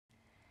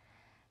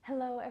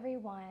Hello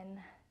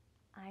everyone.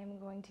 I'm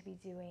going to be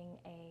doing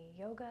a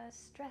yoga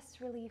stress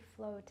relief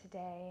flow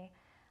today.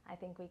 I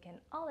think we can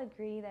all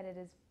agree that it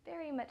is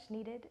very much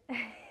needed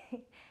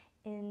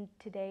in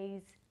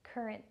today's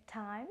current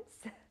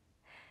times.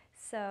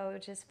 So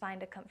just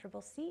find a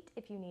comfortable seat.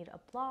 If you need a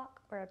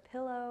block or a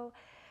pillow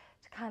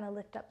to kind of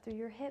lift up through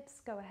your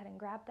hips, go ahead and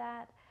grab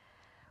that.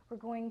 We're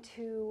going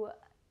to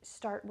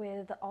start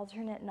with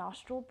alternate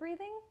nostril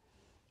breathing.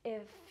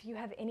 If you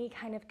have any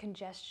kind of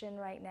congestion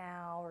right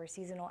now or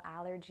seasonal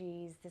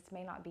allergies, this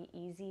may not be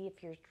easy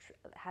if you're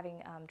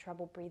having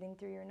trouble breathing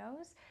through your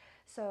nose.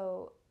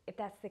 So if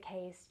that's the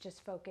case,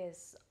 just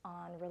focus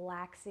on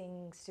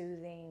relaxing,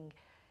 soothing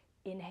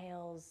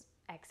inhales,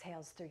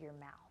 exhales through your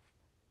mouth.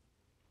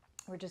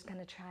 We're just going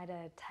to try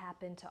to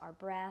tap into our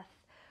breath.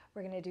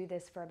 We're going to do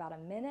this for about a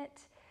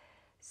minute.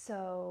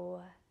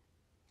 So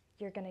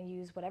you're going to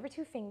use whatever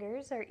two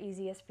fingers are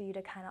easiest for you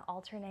to kind of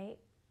alternate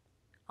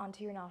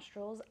onto your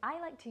nostrils. I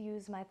like to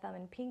use my thumb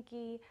and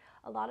pinky.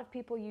 A lot of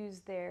people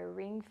use their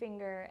ring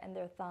finger and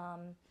their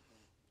thumb.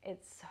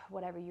 It's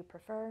whatever you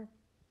prefer.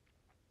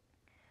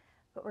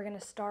 But we're going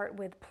to start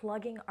with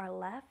plugging our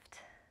left.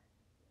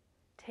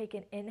 Take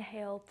an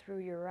inhale through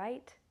your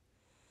right.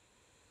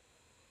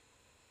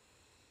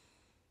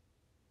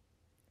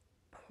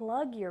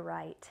 Plug your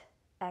right.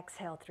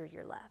 Exhale through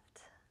your left.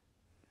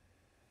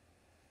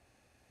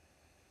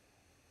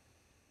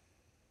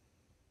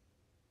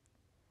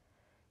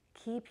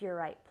 Keep your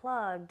right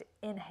plugged.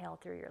 Inhale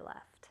through your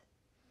left.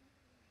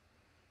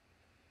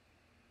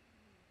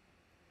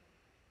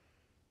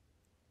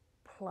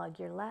 Plug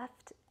your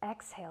left.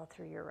 Exhale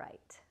through your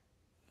right.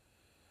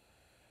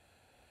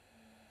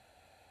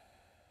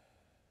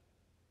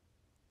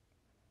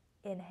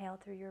 Inhale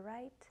through your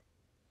right.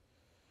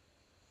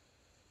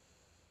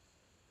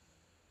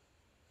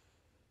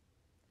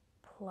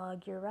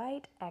 Plug your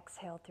right.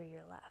 Exhale through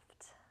your left.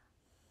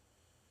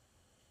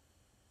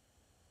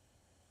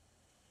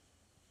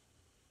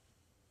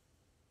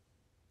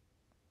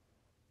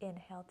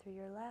 Inhale through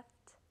your left.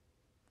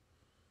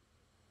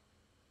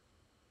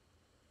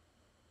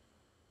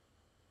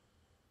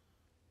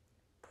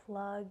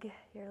 Plug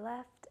your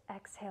left.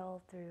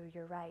 Exhale through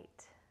your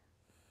right.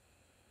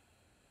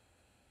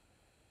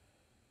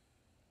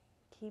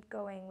 Keep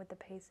going with the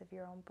pace of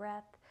your own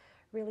breath.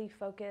 Really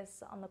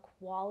focus on the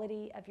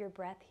quality of your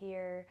breath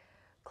here.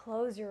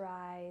 Close your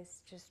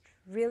eyes. Just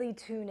really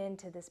tune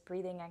into this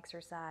breathing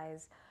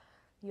exercise.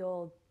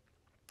 You'll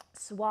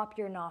swap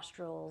your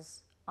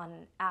nostrils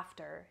on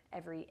after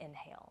every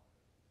inhale.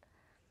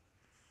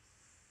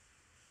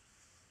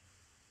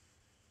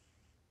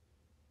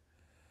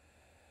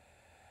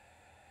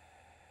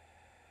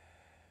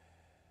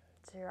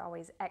 So you're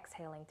always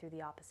exhaling through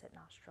the opposite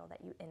nostril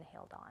that you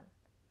inhaled on.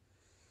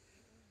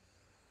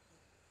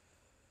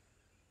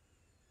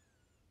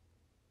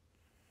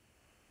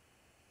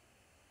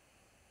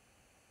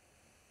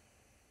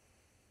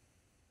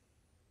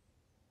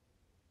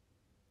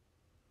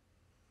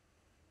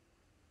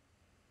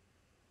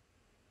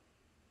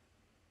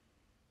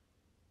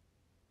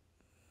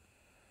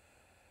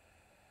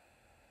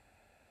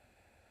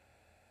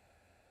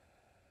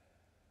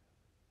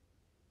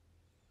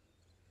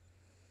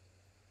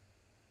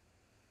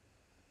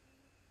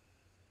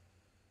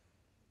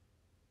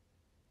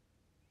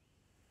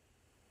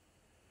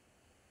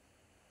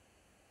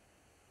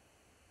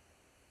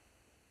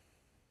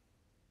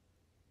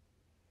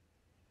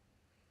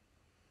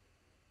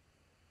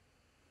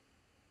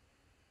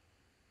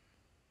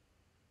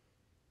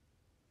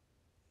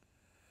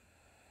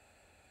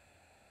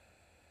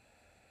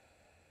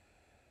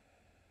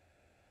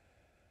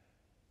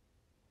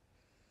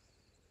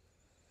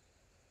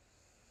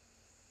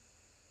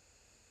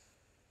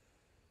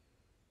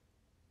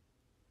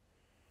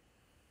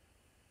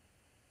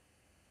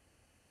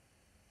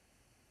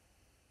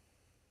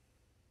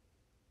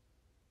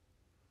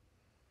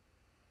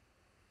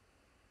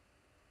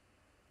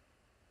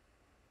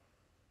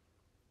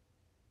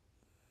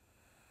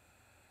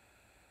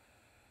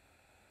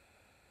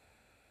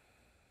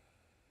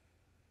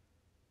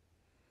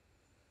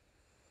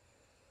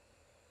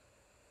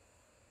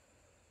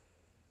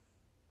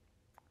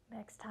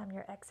 Next time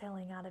you're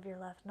exhaling out of your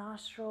left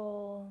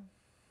nostril,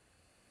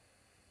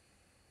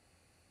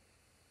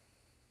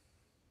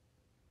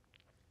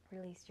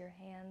 release your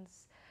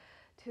hands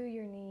to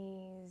your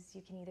knees.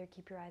 You can either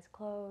keep your eyes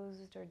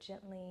closed or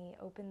gently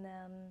open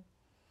them.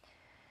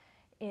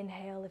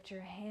 Inhale, lift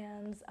your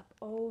hands up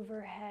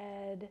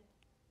overhead.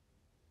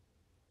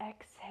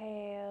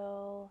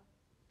 Exhale,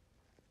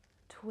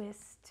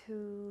 twist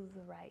to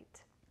the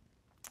right.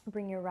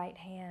 Bring your right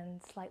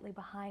hand slightly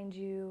behind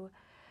you.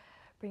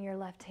 Bring your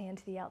left hand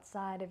to the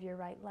outside of your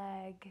right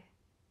leg.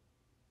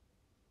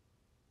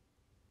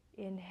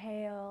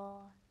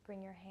 Inhale,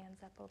 bring your hands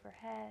up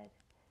overhead.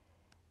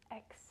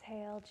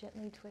 Exhale,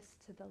 gently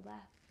twist to the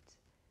left.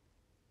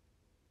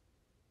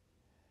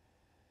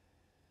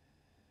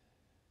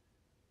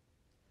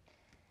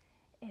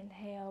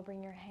 Inhale,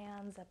 bring your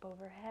hands up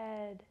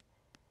overhead.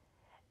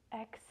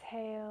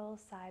 Exhale,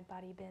 side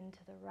body bend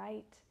to the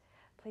right.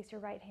 Place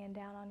your right hand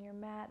down on your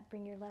mat.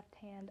 Bring your left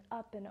hand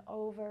up and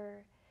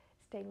over.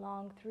 Stay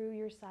long through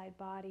your side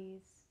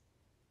bodies.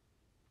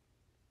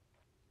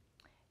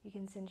 You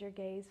can send your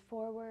gaze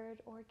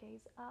forward or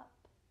gaze up.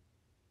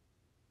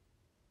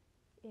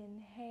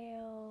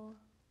 Inhale,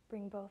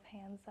 bring both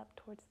hands up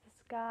towards the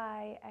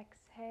sky.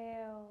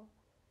 Exhale,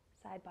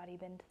 side body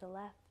bend to the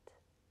left.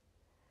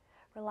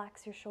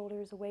 Relax your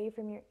shoulders away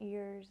from your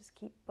ears.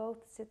 Keep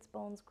both sits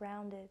bones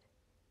grounded.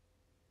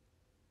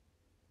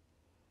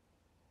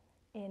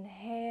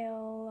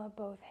 Inhale,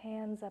 both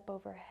hands up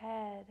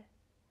overhead.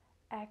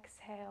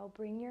 Exhale,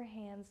 bring your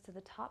hands to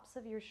the tops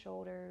of your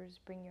shoulders.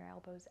 Bring your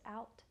elbows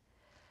out.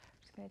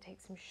 Just going to take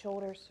some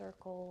shoulder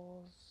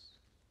circles.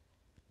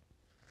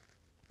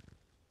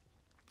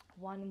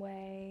 One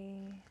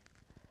way,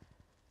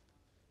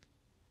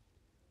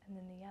 and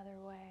then the other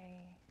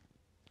way.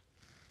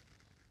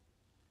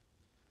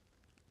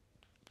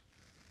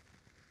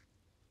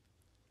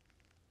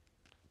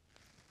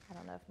 I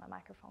don't know if my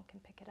microphone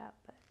can pick it up,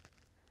 but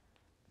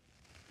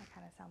I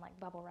kind of sound like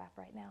bubble wrap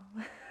right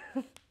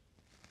now.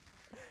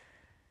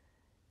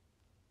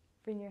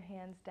 Bring your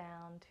hands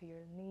down to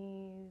your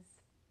knees.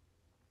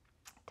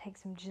 Take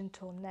some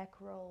gentle neck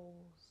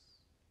rolls.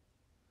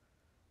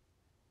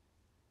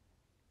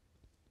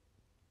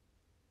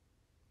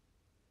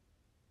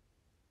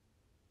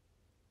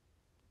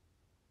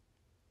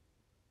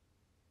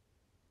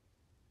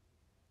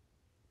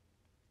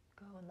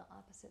 Go in the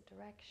opposite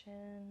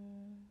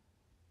direction.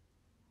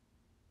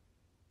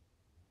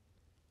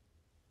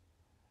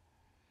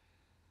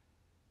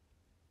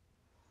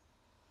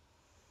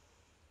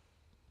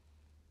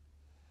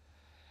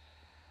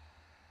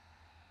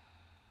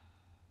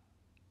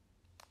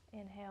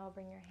 Inhale,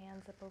 bring your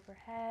hands up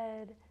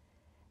overhead.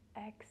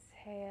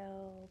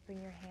 Exhale, bring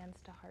your hands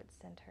to heart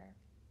center.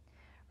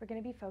 We're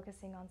going to be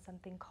focusing on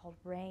something called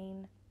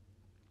R.A.I.N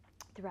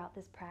throughout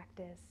this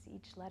practice.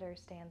 Each letter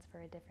stands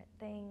for a different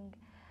thing.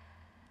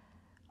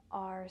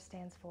 R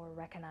stands for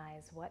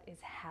recognize what is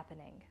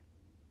happening.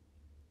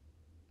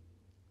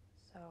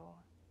 So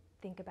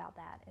think about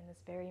that in this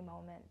very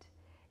moment.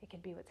 It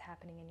could be what's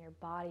happening in your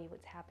body,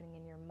 what's happening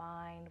in your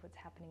mind, what's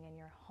happening in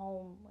your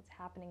home, what's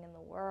happening in the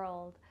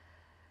world.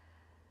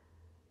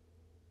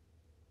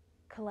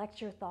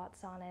 Collect your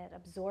thoughts on it,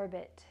 absorb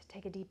it.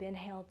 Take a deep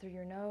inhale through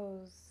your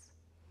nose.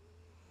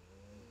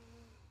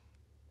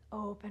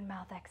 Open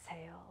mouth,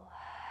 exhale.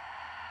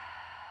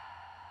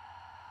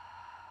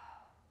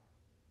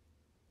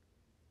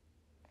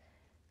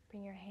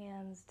 Bring your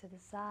hands to the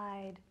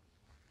side.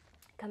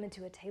 Come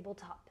into a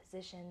tabletop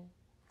position.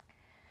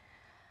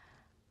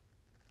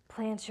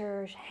 Plant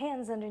your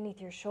hands underneath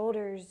your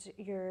shoulders,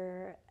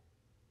 your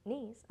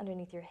knees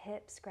underneath your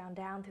hips. Ground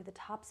down through the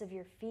tops of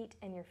your feet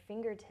and your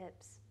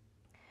fingertips.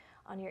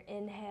 On your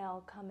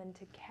inhale, come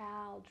into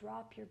cow.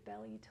 Drop your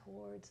belly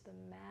towards the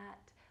mat.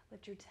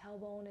 Lift your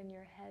tailbone and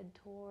your head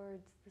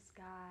towards the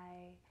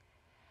sky.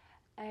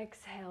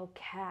 Exhale,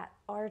 cat.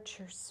 Arch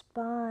your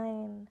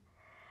spine.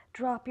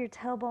 Drop your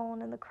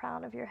tailbone and the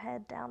crown of your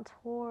head down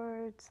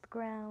towards the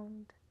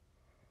ground.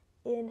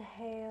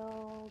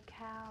 Inhale,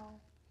 cow.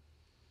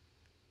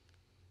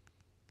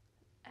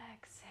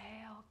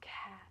 Exhale,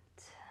 cat.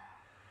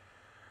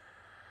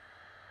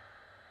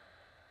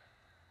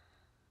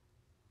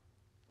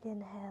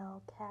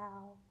 Inhale,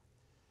 cow.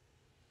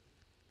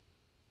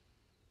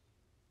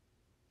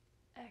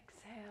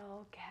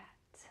 Exhale, cat.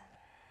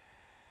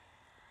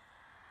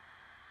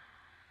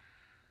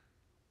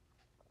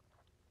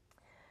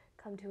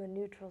 Come to a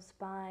neutral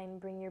spine.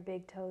 Bring your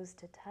big toes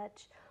to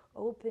touch.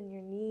 Open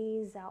your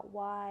knees out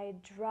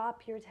wide.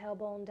 Drop your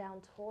tailbone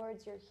down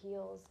towards your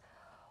heels.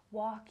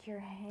 Walk your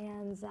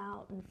hands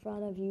out in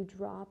front of you.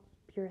 Drop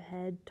your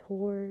head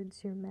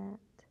towards your mat.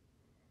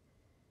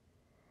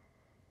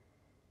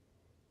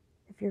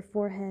 If your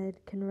forehead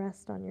can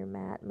rest on your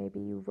mat, maybe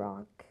you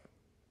rock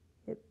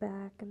it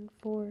back and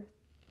forth.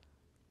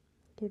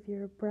 Give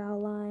your brow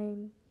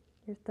line,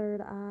 your third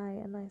eye,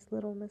 a nice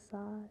little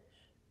massage.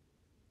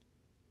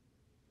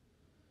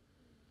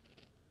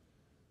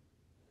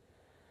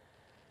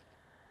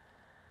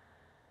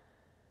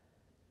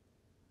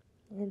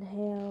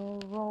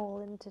 Inhale,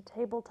 roll into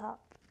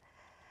tabletop.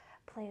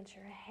 Plant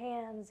your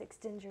hands,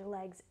 extend your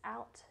legs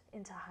out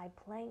into high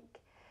plank.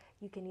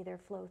 You can either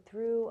flow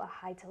through a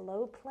high to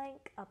low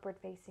plank, upward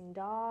facing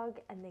dog,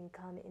 and then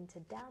come into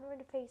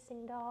downward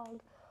facing dog,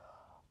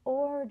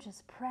 or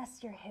just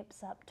press your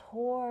hips up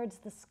towards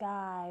the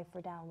sky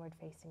for downward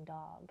facing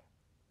dog.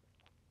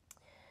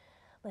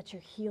 Let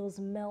your heels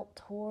melt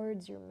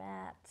towards your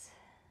mat.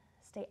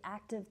 Stay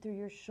active through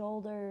your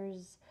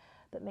shoulders,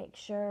 but make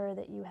sure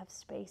that you have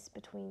space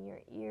between your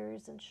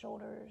ears and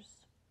shoulders.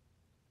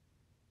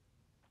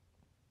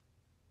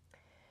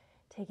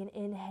 Take an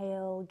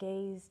inhale,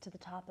 gaze to the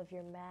top of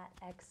your mat.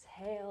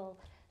 Exhale,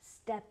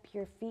 step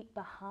your feet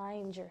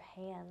behind your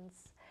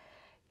hands.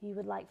 You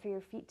would like for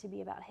your feet to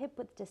be about hip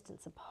width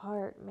distance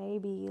apart,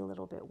 maybe a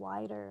little bit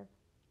wider.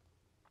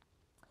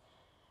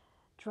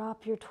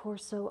 Drop your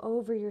torso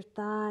over your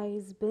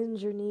thighs, bend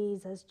your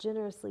knees as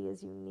generously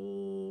as you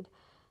need.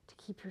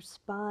 to keep your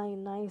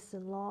spine nice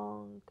and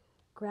long.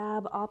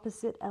 Grab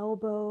opposite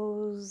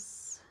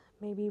elbows,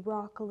 maybe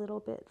rock a little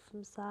bit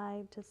from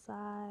side to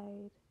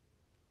side.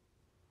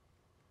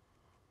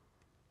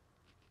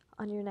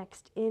 On your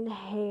next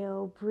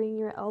inhale, bring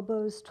your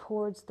elbows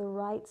towards the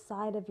right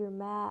side of your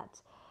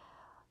mat.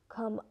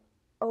 Come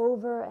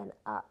over and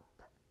up,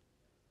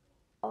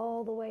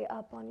 all the way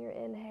up on your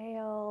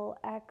inhale.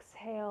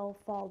 Exhale,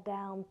 fall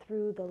down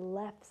through the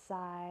left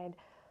side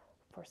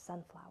for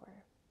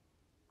sunflower.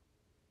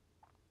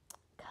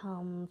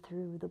 Come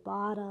through the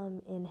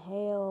bottom,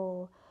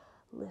 inhale,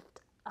 lift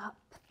up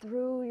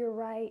through your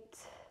right.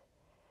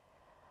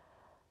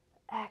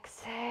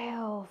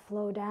 Exhale,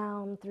 flow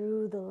down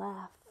through the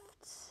left.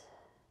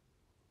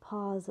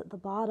 Pause at the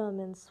bottom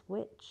and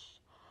switch.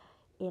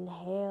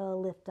 Inhale,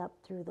 lift up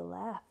through the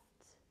left.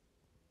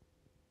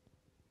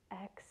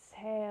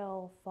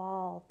 Exhale,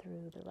 fall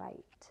through the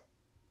right.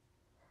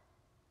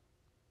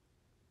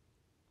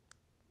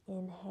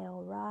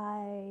 Inhale,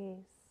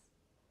 rise.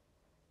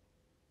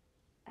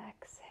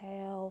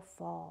 Exhale,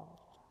 fall.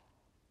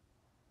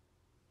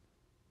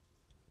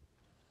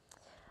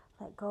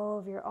 Let go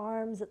of your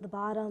arms at the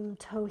bottom,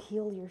 toe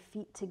heel your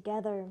feet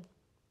together.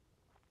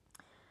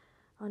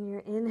 On your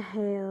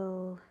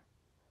inhale,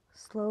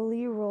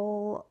 slowly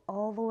roll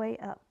all the way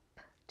up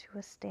to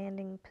a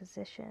standing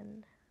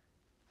position.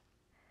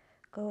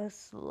 Go as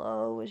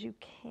slow as you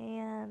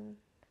can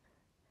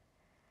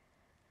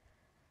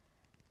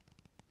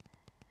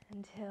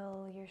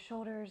until your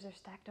shoulders are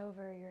stacked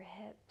over your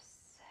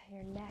hips,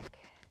 your neck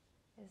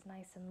is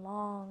nice and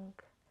long.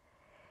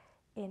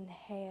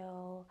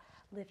 Inhale,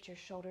 lift your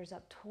shoulders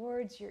up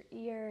towards your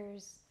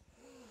ears.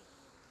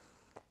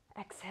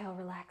 Exhale,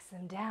 relax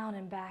them down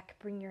and back.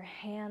 Bring your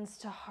hands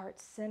to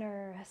heart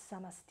center,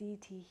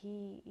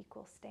 samastitihi,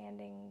 equal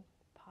standing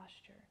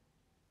posture.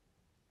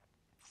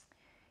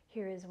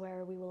 Here is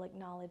where we will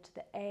acknowledge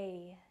the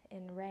A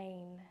in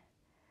R.A.I.N,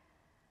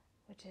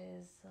 which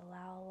is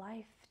allow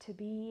life to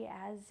be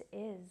as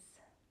is.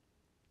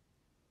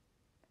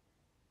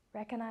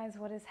 Recognize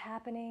what is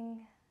happening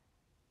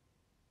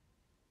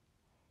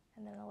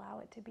and then allow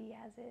it to be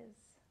as is.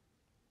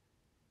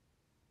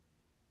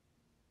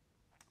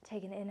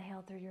 Take an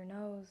inhale through your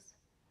nose.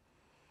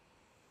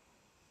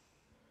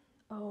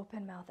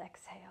 Open mouth,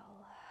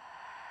 exhale.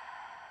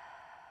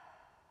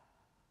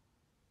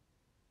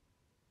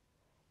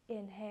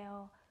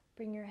 Inhale,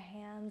 bring your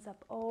hands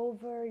up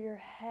over your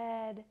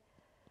head.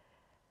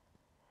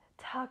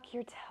 Tuck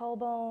your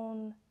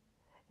tailbone.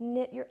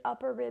 Knit your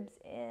upper ribs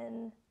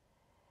in.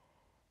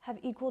 Have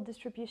equal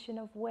distribution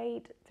of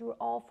weight through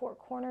all four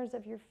corners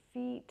of your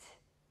feet.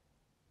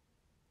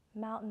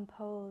 Mountain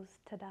pose,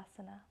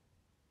 Tadasana.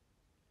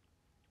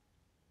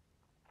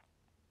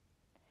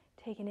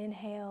 Take an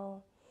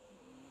inhale.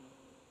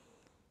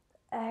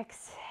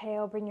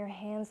 Exhale, bring your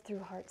hands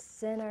through heart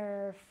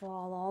center.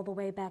 Fall all the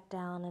way back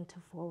down into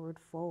forward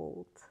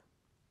fold.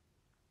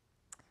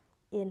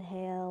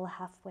 Inhale,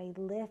 halfway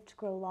lift,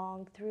 grow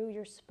long through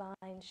your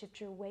spine. Shift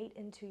your weight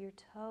into your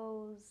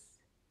toes.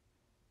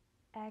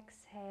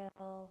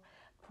 Exhale,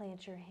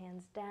 plant your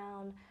hands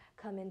down.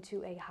 Come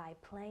into a high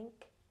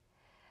plank.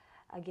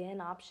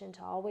 Again, option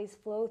to always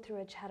flow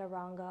through a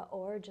chaturanga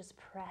or just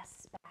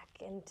press back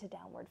into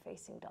downward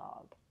facing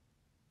dog.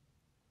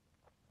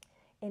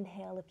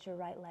 Inhale, lift your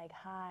right leg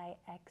high.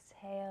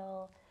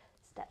 Exhale,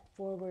 step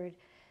forward,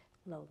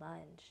 low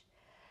lunge.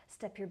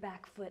 Step your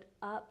back foot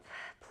up,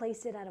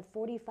 place it at a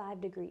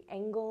 45-degree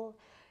angle.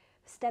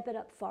 Step it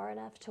up far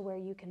enough to where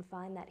you can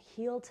find that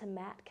heel to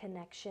mat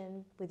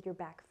connection with your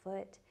back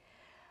foot.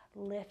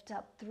 Lift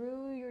up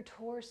through your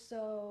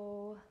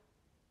torso.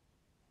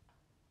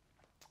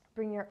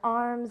 Bring your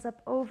arms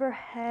up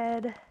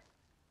overhead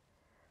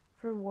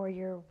for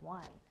warrior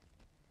one.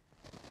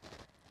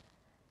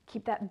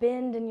 Keep that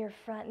bend in your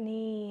front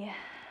knee.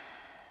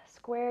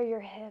 Square your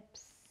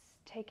hips.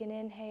 Take an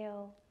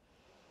inhale.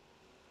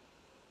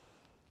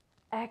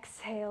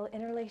 Exhale,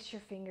 interlace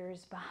your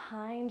fingers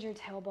behind your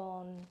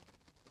tailbone.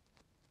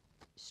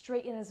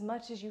 Straighten as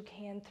much as you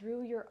can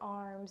through your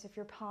arms. If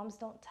your palms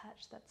don't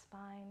touch, that's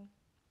fine.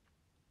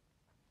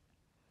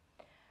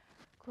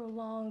 Grow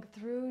long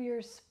through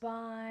your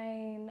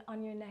spine.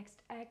 On your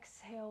next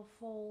exhale,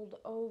 fold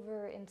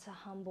over into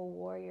humble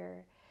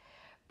warrior.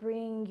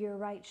 Bring your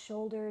right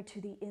shoulder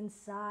to the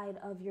inside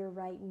of your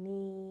right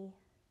knee.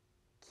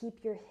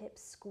 Keep your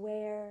hips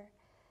square.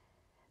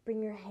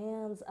 Bring your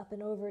hands up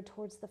and over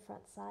towards the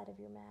front side of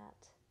your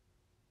mat.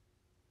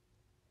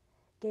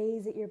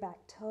 Gaze at your back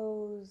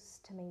toes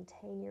to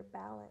maintain your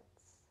balance.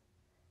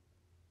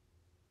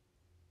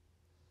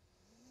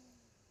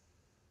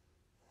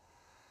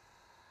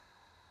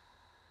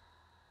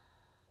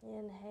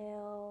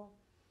 Inhale.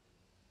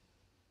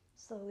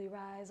 Slowly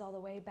rise all the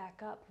way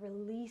back up.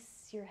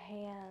 Release your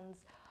hands.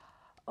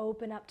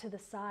 Open up to the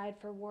side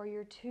for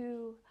warrior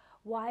two.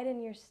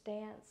 Widen your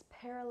stance.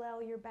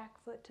 Parallel your back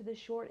foot to the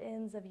short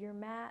ends of your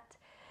mat.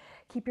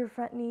 Keep your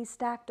front knee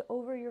stacked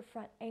over your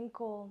front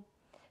ankle.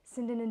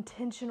 Send an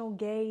intentional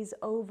gaze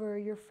over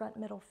your front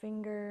middle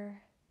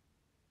finger.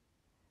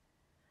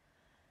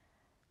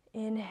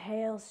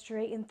 Inhale,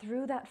 straighten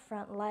through that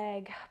front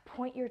leg.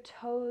 Point your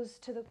toes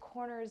to the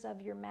corners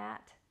of your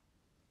mat.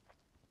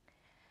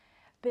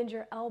 Bend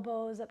your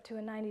elbows up to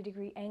a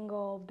 90-degree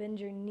angle. Bend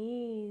your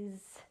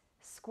knees.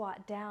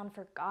 Squat down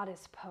for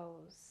goddess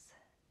pose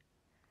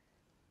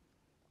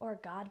or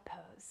God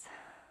pose,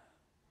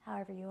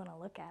 however you want to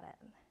look at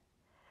it.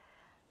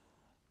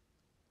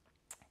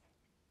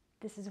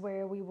 This is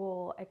where we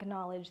will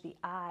acknowledge the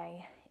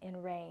I in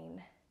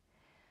R.A.I.N,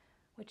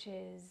 which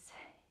is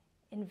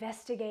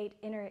investigate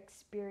inner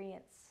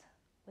experience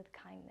with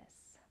kindness.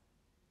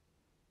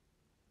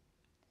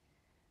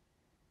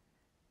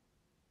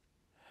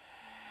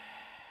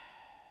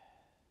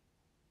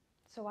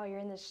 So while you're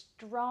in this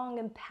strong,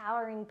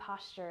 empowering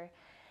posture,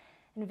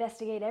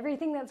 investigate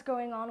everything that's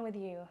going on with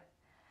you,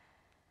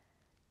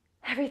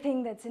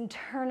 everything that's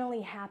internally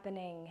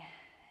happening,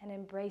 and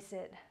embrace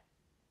it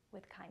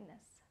with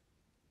kindness.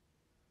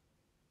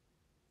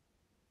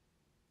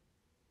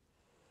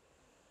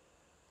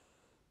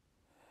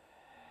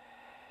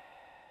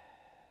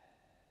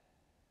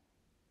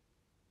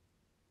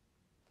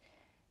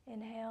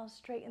 Inhale,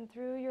 straighten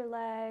through your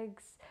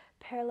legs,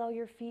 parallel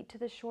your feet to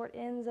the short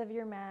ends of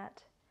your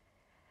mat.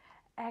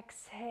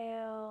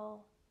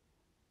 Exhale,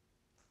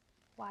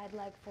 wide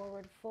leg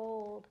forward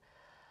fold.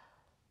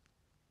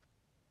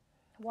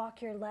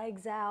 Walk your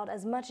legs out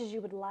as much as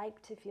you would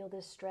like to feel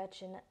this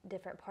stretch in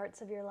different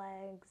parts of your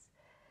legs.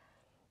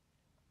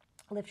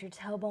 Lift your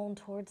tailbone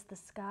towards the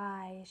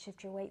sky.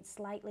 Shift your weight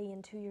slightly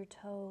into your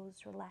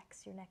toes.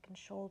 Relax your neck and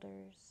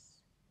shoulders.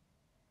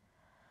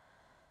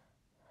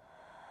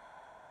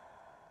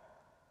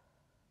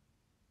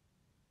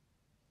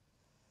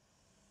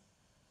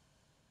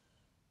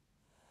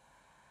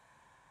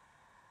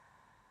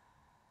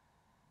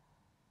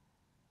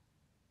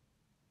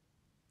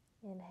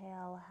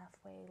 Inhale,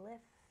 halfway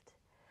lift.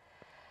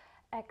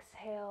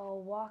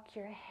 Exhale, walk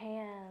your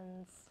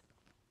hands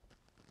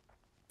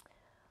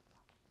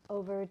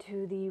over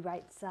to the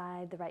right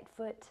side, the right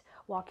foot.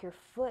 Walk your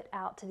foot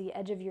out to the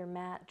edge of your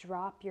mat.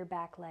 Drop your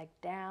back leg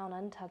down,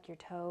 untuck your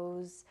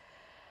toes.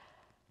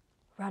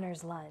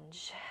 Runner's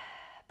lunge.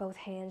 Both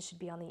hands should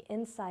be on the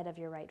inside of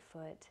your right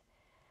foot.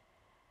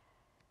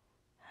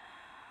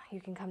 You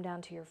can come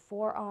down to your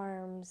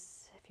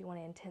forearms if you want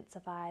to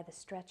intensify the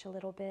stretch a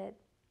little bit.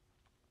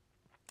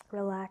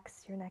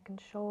 Relax your neck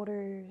and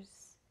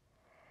shoulders.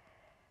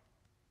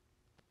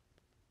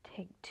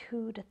 Take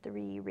 2 to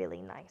 3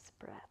 really nice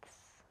breaths.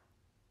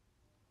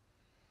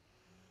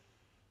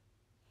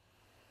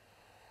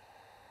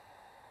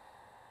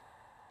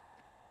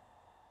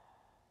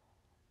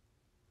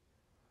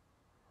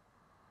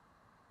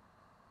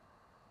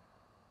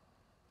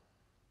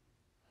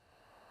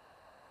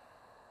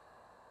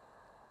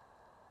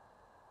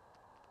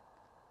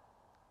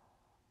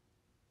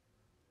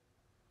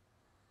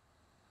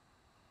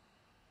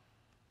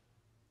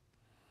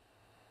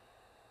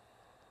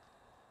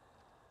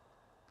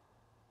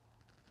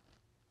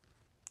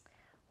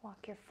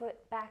 Walk your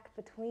foot back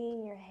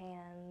between your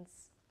hands.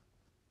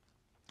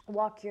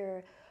 Walk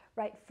your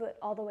right foot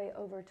all the way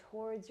over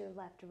towards your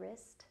left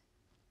wrist.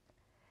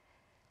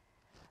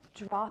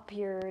 Drop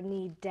your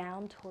knee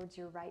down towards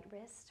your right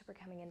wrist. We're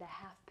coming into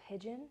half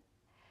pigeon.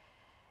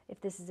 If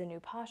this is a new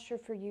posture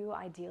for you,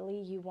 ideally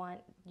you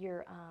want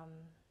your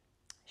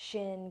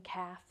shin,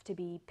 calf to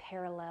be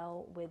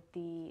parallel with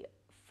the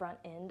front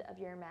end of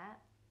your mat.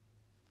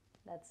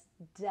 That's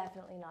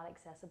definitely not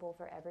accessible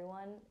for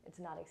everyone. It's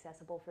not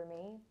accessible for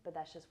me, but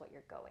that's just what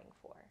you're going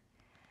for.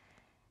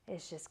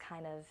 It's just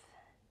kind of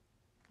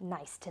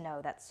nice to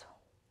know that's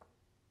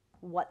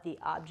what the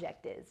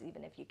object is,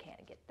 even if you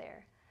can't get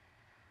there.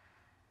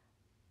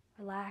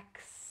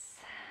 Relax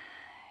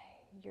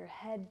your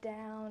head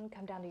down,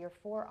 come down to your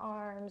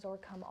forearms, or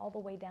come all the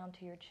way down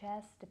to your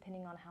chest,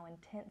 depending on how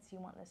intense you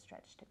want the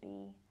stretch to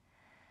be.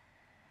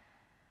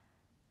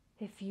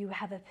 If you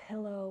have a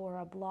pillow or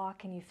a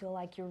block and you feel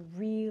like you're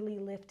really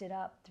lifted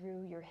up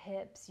through your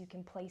hips, you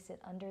can place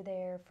it under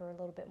there for a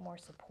little bit more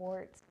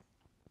support.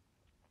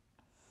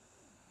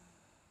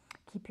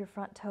 Keep your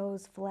front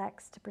toes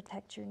flexed to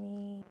protect your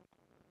knee,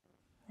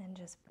 and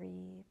just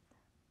breathe.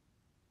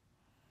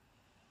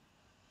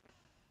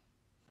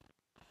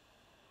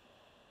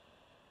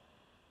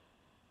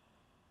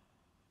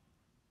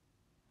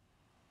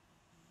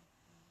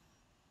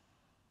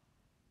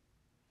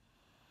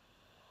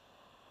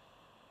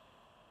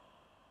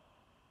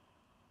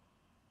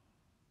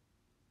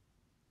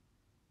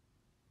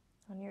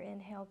 On your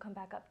inhale, come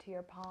back up to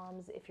your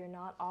palms. If you're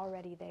not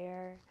already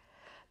there,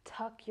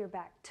 tuck your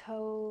back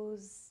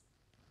toes.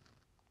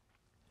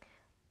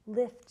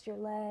 Lift your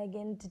leg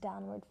into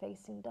downward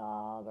facing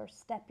dog, or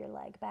step your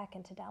leg back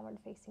into downward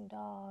facing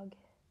dog.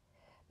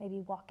 Maybe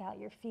walk out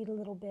your feet a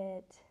little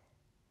bit.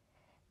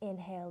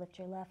 Inhale, lift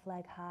your left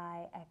leg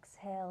high.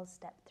 Exhale,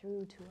 step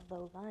through to a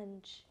low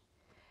lunge.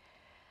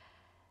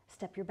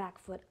 Step your back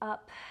foot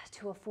up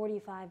to a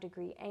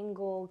 45-degree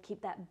angle.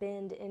 Keep that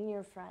bend in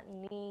your front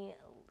knee.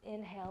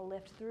 Inhale,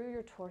 lift through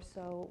your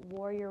torso,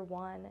 Warrior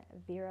One,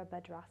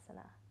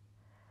 Virabhadrasana.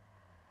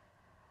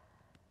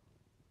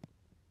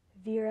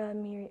 Vira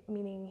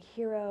meaning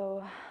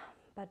hero,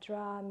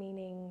 Bhadra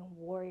meaning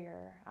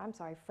warrior. I'm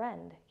sorry,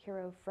 friend,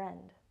 hero,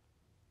 friend.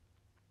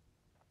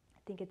 I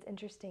think it's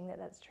interesting that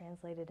that's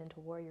translated into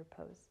warrior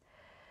pose.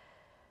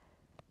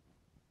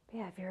 But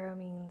yeah, Vira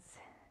means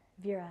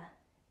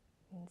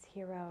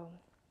hero,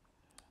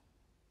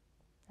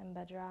 and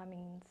Bhadra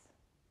means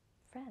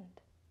friend.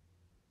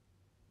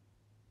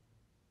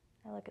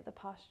 I look at the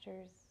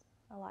postures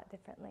a lot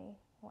differently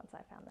once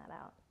I found that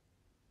out.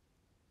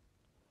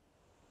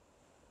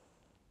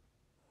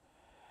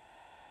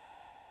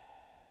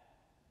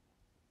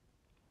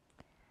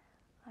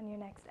 On your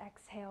next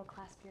exhale,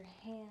 clasp your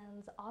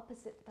hands,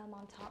 opposite thumb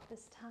on top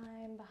this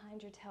time,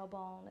 behind your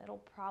tailbone.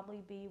 It'll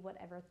probably be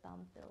whatever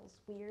thumb feels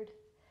weird.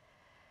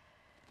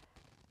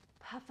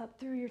 Puff up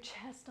through your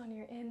chest on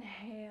your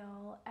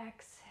inhale.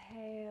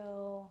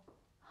 Exhale,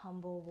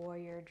 humble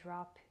warrior.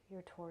 Drop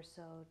your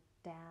torso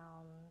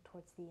down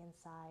towards the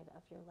inside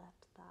of your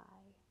left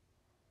thigh.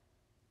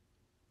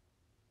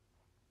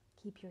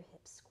 Keep your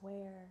hips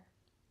square.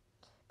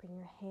 Bring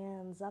your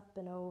hands up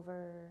and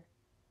over.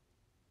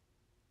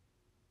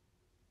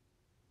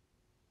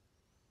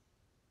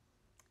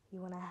 You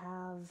want to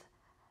have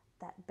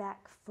that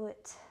back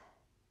foot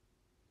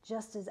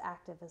just as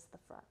active as the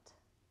front.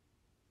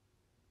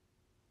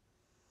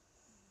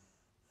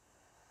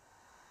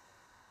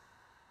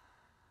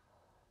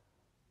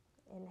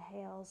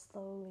 Inhale,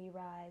 slowly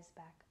rise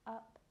back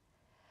up.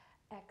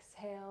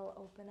 Exhale,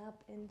 open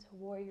up into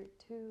warrior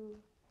two.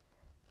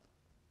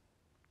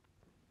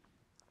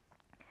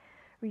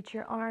 Reach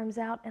your arms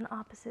out in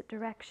opposite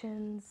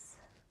directions.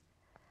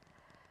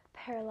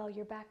 Parallel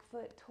your back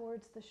foot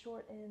towards the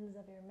short ends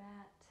of your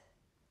mat.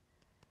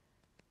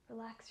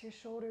 Relax your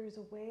shoulders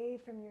away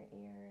from your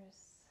ears.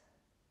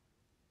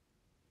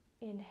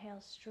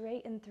 Inhale,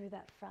 straighten through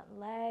that front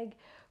leg.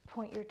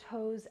 Point your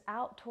toes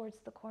out towards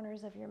the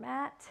corners of your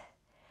mat.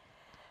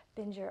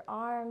 Bend your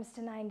arms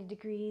to 90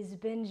 degrees.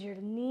 Bend your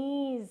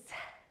knees.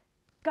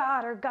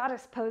 God or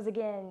goddess pose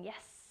again.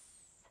 Yes.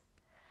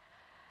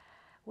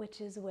 Which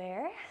is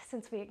where,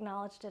 since we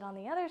acknowledged it on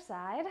the other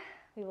side,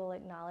 we will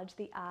acknowledge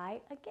the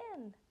I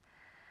again.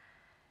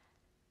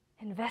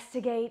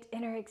 Investigate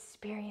inner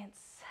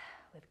experience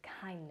with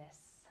kindness.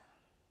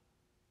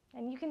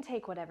 And you can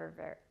take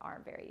whatever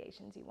arm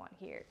variations you want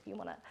here. If you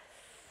want to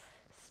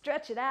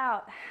stretch it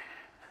out,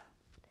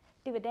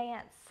 do a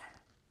dance.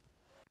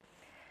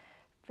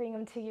 Bring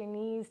them to your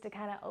knees to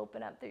kind of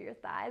open up through your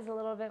thighs a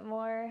little bit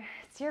more.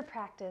 It's your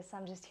practice.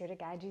 I'm just here to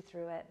guide you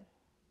through it.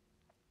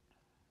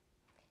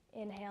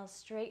 Inhale,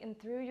 straighten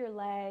through your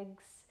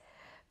legs.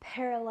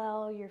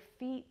 Parallel your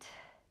feet.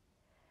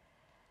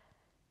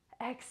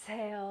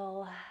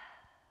 Exhale,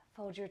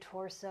 fold your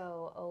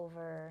torso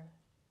over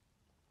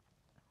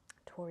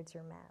towards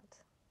your mat.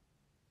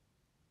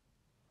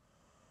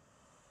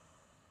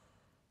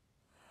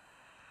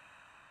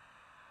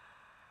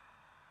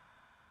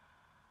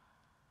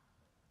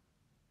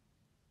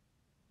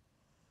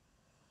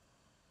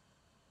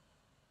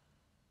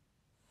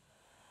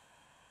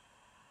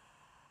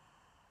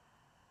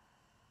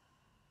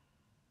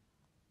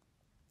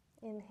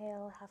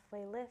 Inhale,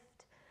 halfway lift.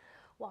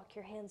 Walk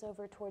your hands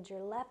over towards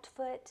your left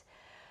foot,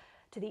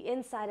 to the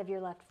inside of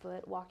your left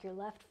foot. Walk your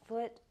left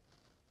foot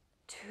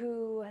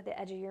to the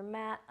edge of your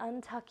mat.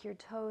 Untuck your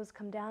toes.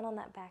 Come down on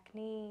that back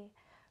knee.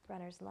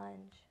 Runner's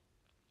lunge.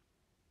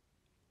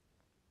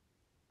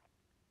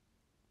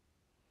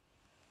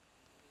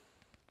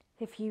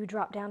 If you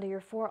drop down to your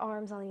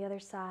forearms on the other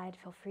side,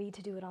 feel free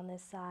to do it on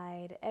this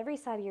side. Every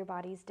side of your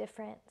body is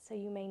different, so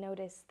you may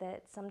notice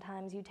that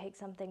sometimes you take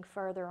something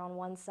further on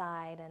one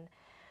side, and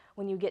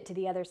when you get to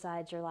the other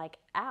side, you're like,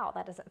 ow,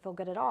 that doesn't feel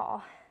good at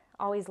all.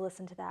 Always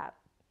listen to that.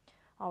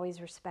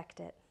 Always respect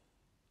it.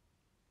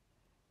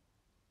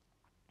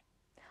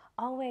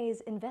 Always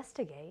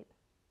investigate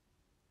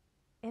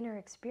inner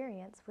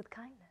experience with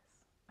kindness.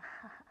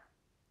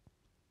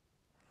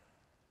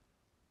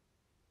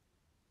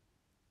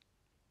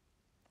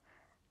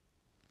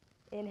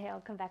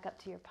 Inhale, come back up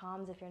to your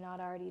palms if you're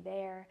not already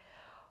there.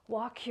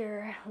 Walk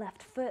your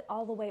left foot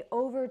all the way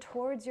over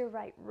towards your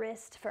right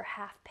wrist for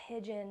half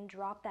pigeon.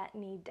 Drop that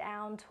knee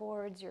down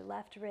towards your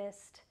left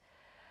wrist.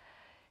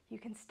 You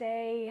can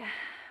stay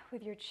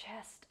with your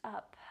chest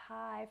up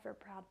high for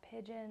proud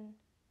pigeon.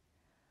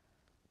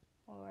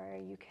 Or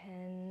you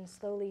can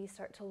slowly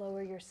start to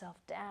lower yourself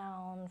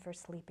down for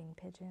sleeping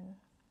pigeon.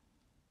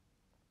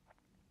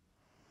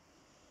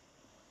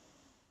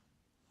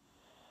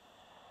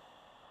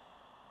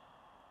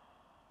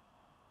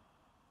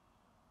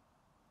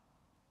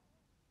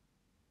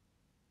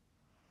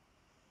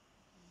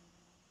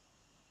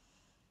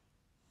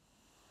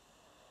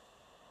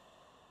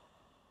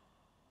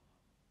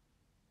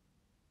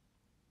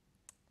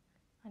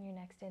 On your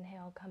next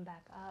inhale, come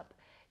back up.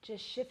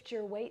 Just shift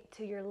your weight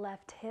to your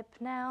left hip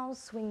now.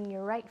 Swing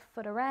your right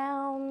foot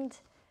around.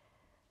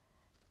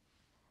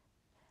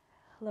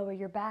 Lower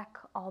your back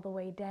all the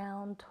way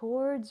down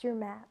towards your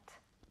mat.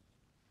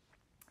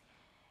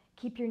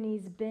 Keep your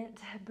knees bent.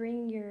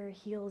 Bring your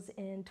heels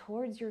in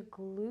towards your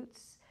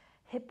glutes.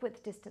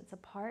 hip-width distance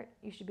apart.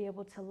 You should be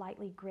able to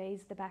lightly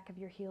graze the back of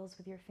your heels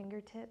with your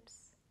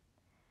fingertips.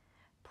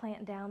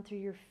 Plant down through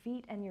your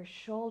feet and your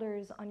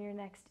shoulders. On your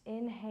next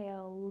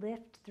inhale,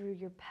 lift through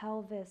your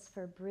pelvis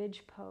for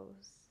bridge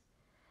pose.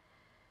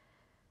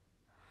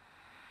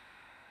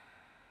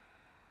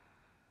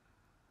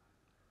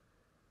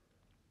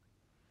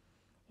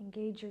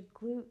 Engage your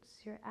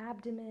glutes, your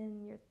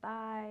abdomen, your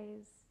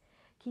thighs.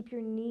 Keep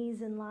your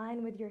knees in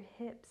line with your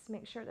hips.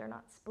 Make sure they're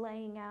not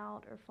splaying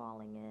out or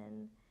falling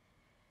in.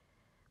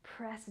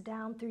 Press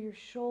down through your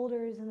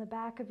shoulders and the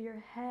back of your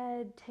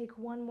head. Take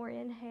one more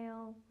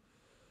inhale.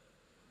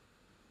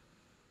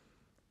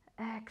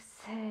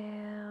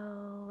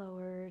 Exhale,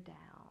 lower down.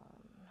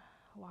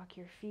 Walk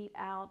your feet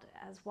out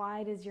as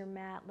wide as your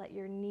mat. Let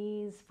your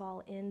knees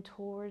fall in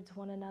towards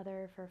one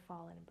another for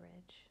fallen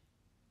bridge.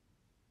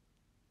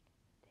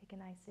 Take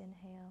a nice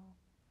inhale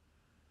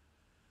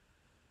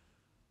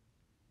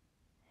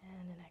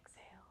and an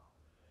exhale.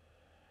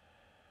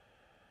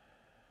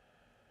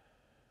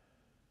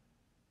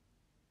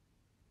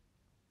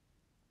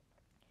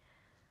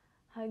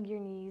 Hug your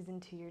knees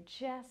into your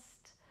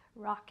chest.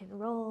 Rock and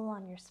roll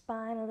on your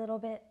spine a little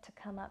bit to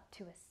come up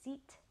to a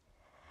seat.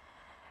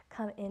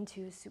 Come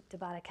into Supta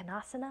Baddha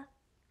Konasana.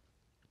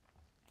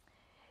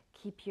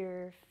 Keep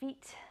your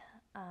feet,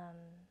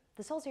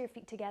 the soles of your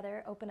feet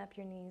together. Open up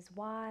your knees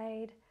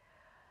wide.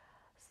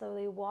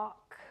 Slowly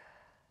walk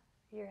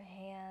your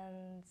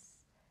hands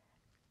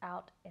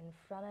out in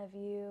front of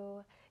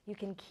you. You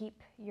can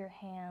keep your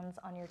hands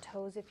on your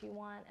toes if you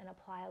want and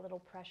apply a little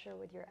pressure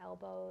with your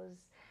elbows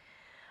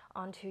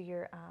onto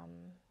your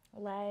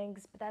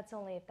legs, but that's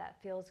only if that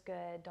feels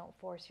good. Don't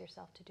force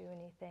yourself to do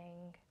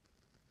anything.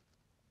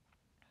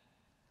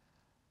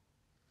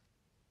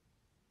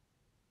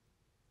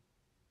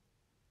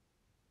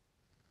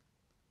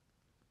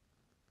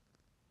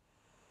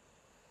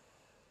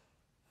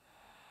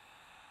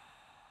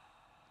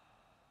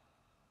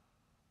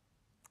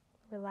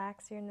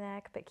 Relax your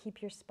neck, but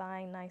keep your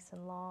spine nice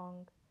and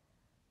long.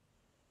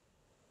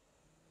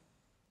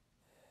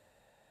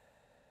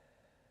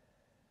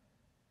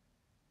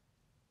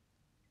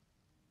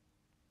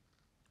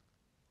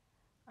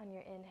 On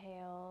your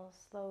inhale,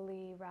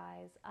 slowly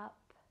rise up.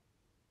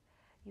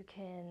 You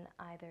can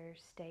either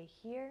stay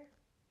here,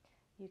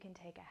 you can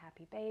take a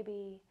happy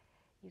baby,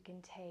 you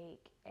can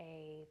take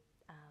a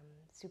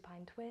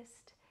supine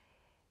twist,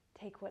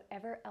 take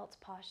whatever else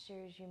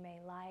postures you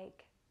may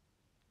like.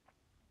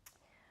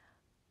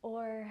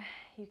 Or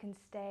you can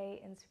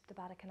stay in Supta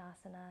Baddha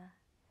Konasana.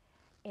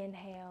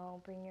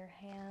 Inhale, bring your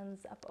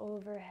hands up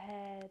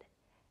overhead.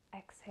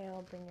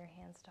 Exhale, bring your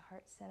hands to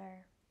heart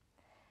center.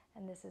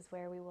 And this is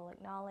where we will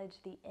acknowledge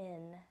the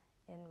N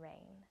in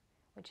R.A.I.N,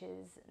 which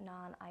is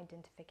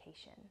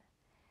non-identification.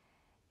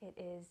 It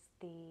is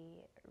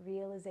the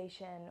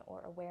realization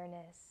or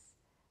awareness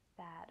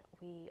that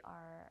we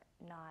are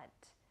not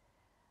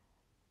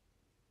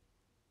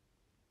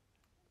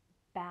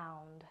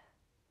bound,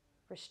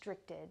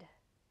 restricted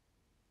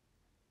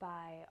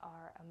by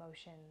our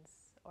emotions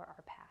or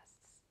our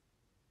pasts.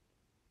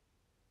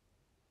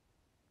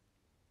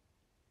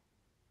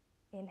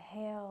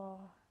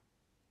 Inhale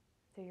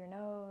through your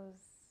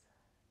nose.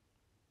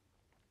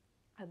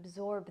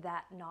 Absorb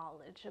that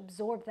knowledge,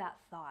 absorb that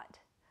thought.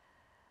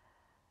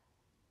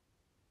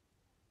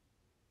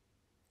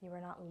 You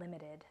are not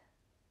limited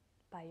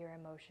by your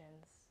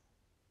emotions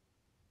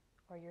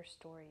or your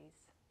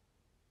stories.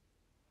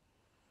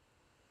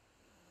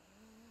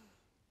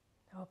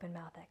 Open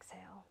mouth,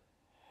 exhale.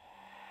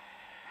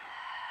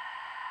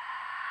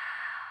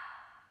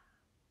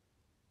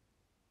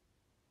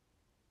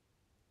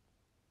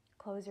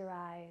 Close your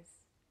eyes.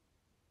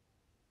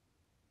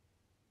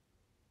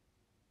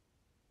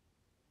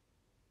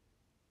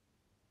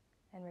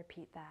 And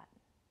repeat that.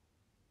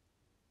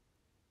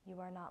 You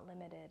are not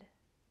limited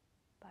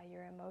by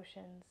your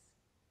emotions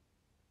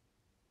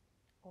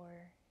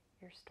or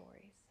your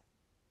stories.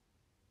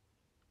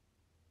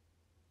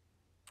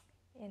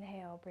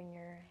 Inhale, bring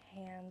your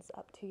hands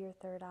up to your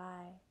third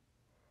eye.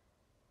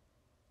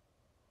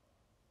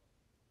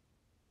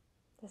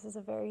 This is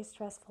a very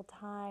stressful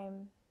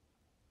time,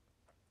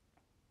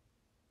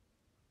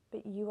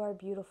 but you are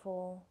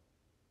beautiful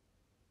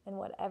in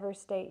whatever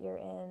state you're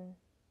in.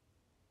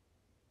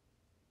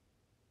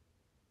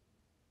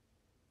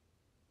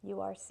 You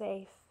are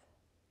safe.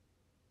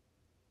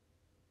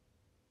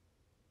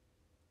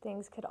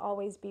 Things could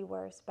always be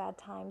worse. Bad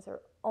times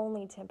are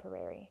only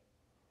temporary.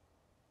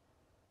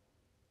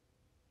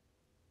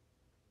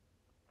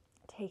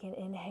 Take an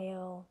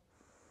inhale.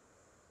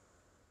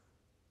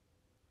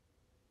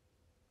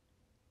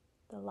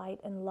 The light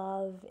and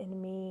love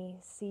in me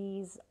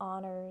sees,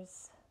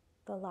 honors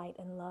the light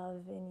and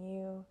love in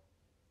you.